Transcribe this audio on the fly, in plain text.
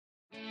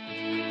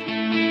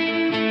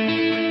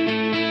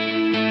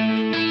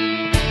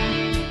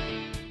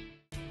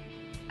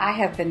I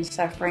have been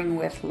suffering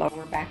with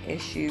lower back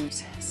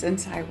issues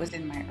since I was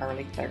in my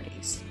early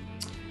 30s.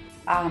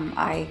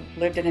 I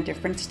lived in a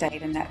different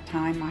state, and that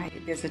time I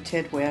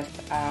visited with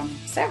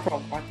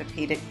several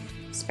orthopedic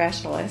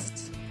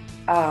specialists,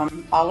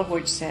 all of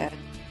which said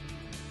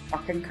or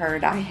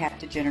concurred I had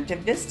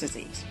degenerative disc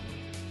disease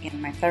in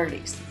my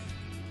 30s.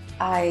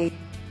 I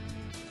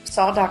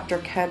saw Dr.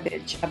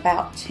 Cubbage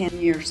about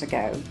 10 years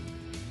ago,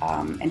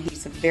 and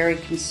he's a very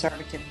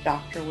conservative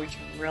doctor, which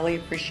I really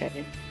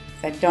appreciated.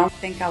 I don't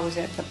think I was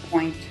at the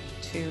point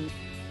to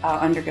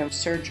undergo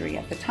surgery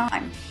at the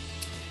time.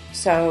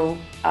 So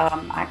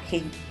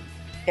he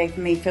gave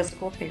me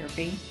physical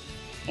therapy,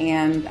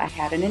 and I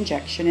had an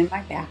injection in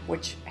my back,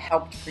 which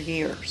helped for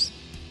years.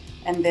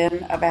 And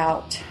then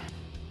about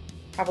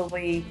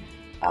probably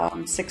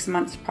 6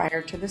 months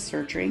prior to the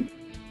surgery,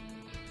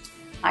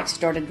 I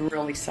started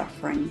really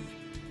suffering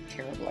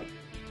terribly.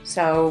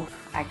 So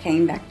I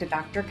came back to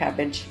Dr.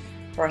 Cubbage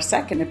for a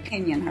second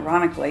opinion,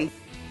 ironically,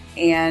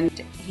 and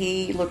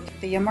he looked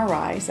at the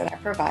MRIs that I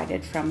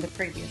provided from the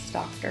previous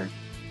doctor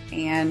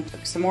and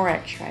took some more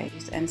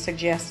x-rays and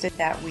suggested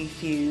that we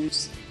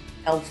fuse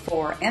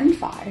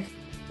L4-N5,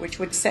 which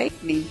would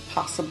save me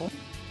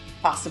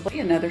possibly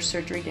another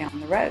surgery down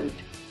the road.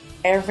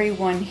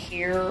 Everyone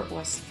here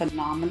was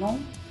phenomenal.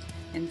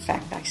 In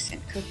fact, I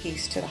sent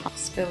cookies to the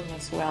hospital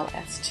as well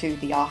as to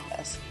the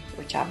office,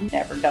 which I've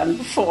never done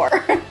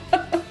before.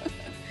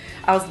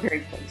 I was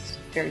very pleased,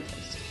 very pleased.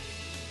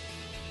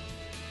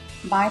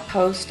 My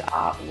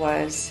post-op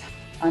was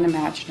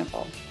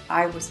unimaginable.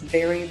 I was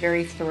very,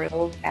 very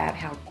thrilled at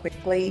how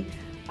quickly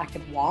I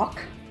could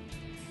walk.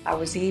 I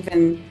was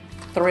even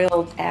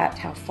thrilled at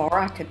how far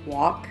I could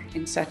walk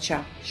in such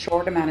a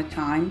short amount of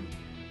time.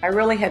 I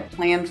really had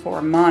planned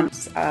for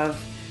months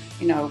of,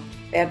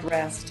 bed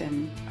rest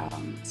and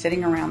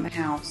sitting around the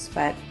house,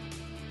 but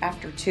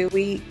after 2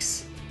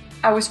 weeks,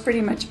 I was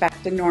pretty much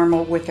back to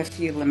normal with a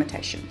few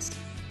limitations.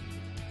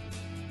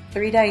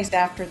 3 days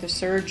after the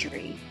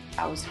surgery,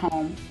 I was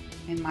home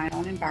in my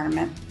own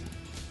environment.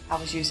 I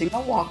was using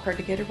a walker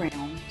to get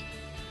around,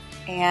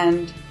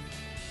 and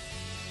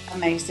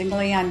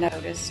amazingly, I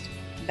noticed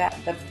that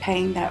the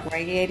pain that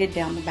radiated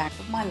down the back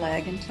of my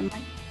leg into my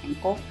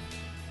ankle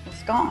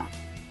was gone.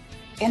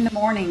 In the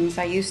mornings,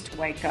 I used to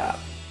wake up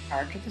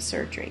prior to the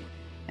surgery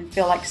and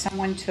feel like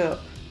someone took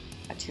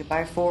a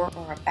 2x4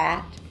 or a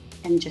bat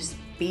and just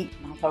beat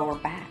my lower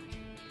back.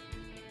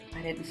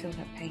 I didn't feel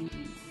that pain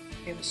anymore.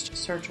 It was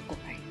just surgical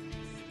pain.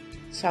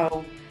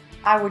 So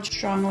I would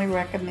strongly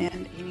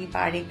recommend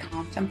anybody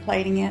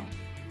contemplating it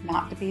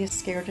not to be as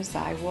scared as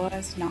I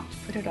was, not to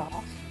put it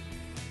off,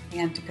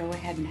 and to go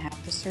ahead and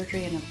have the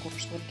surgery, and of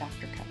course with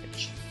Dr.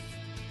 Cubbage.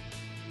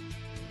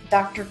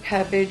 Dr.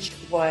 Cubbage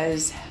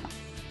was,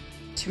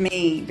 to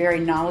me, very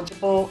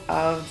knowledgeable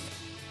of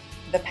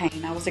the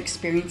pain I was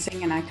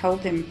experiencing, and I told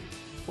him,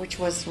 which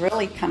was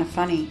really kind of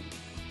funny,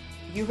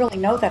 you really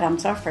know that I'm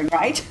suffering,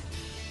 right?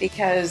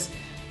 Because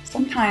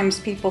sometimes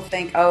people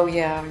think, oh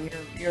yeah,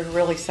 you're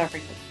really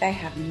suffering, but they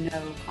have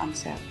no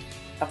concept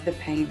of the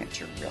pain that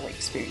you're really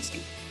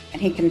experiencing.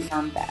 And he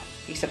confirmed that.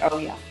 He said, oh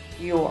yeah,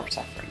 you are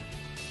suffering.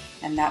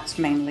 And that's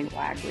mainly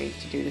why I agreed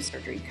to do the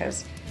surgery,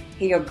 because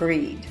he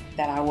agreed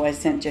that I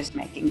wasn't just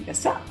making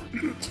this up.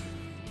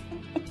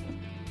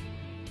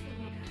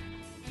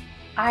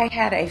 I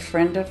had a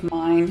friend of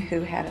mine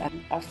who had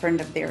a friend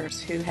of theirs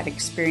who had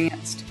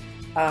experienced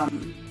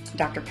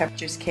Dr.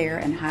 Cuppage's care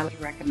and highly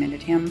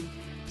recommended him.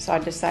 So I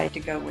decided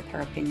to go with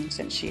her opinion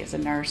since she is a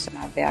nurse and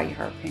I value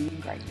her opinion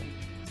greatly.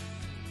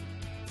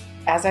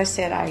 As I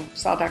said, I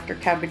saw Dr.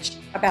 Cubbage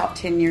about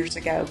 10 years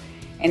ago,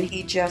 and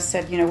he just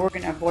said, we're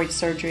going to avoid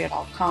surgery at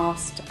all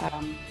costs.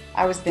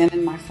 I was then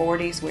in my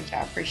 40s, which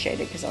I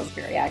appreciated because I was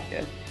very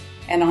active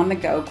and on the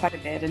go quite a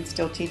bit and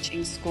still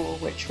teaching school,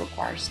 which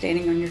requires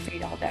standing on your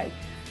feet all day.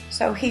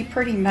 So he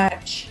pretty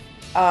much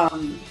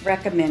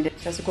recommended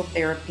physical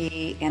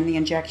therapy and the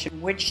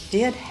injection, which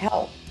did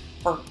help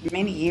for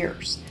many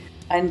years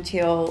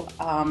until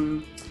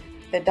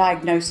the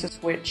diagnosis,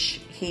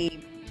 which he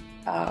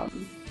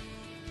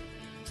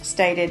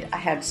stated I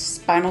had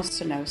spinal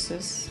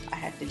stenosis, I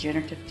had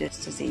degenerative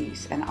disc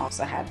disease, and I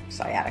also had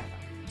sciatica.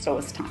 So it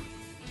was time.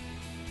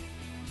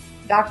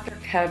 Dr.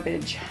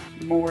 Cubbage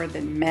more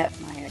than met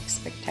my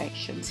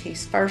expectations.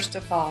 He's first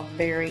of all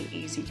very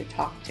easy to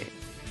talk to.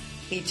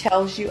 He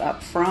tells you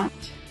up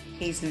front.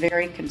 He's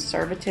very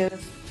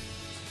conservative.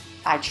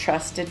 I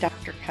trusted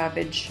Dr.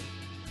 Cubbage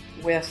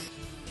with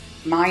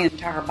my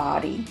entire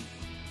body,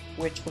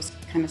 which was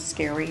kind of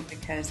scary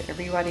because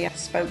everybody I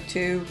spoke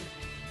to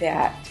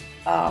that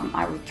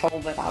I was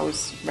told that I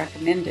was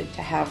recommended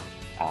to have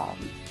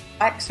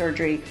back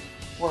surgery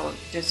were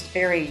just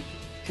very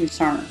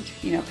concerned,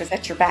 because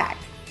that's your back,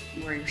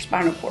 where your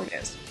spinal cord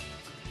is.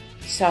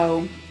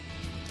 So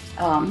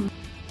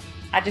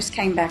I just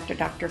came back to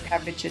Dr.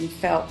 Cubbage and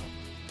felt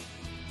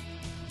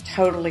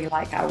totally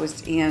like I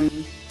was in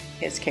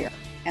his care,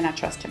 and I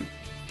trust him.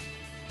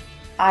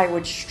 I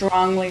would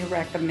strongly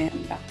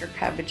recommend Dr.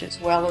 Cubbage as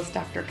well as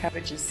Dr.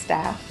 Cubbage's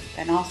staff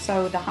and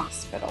also the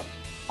hospital.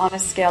 On a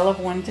scale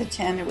of 1 to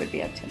 10, it would be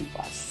a 10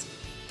 plus.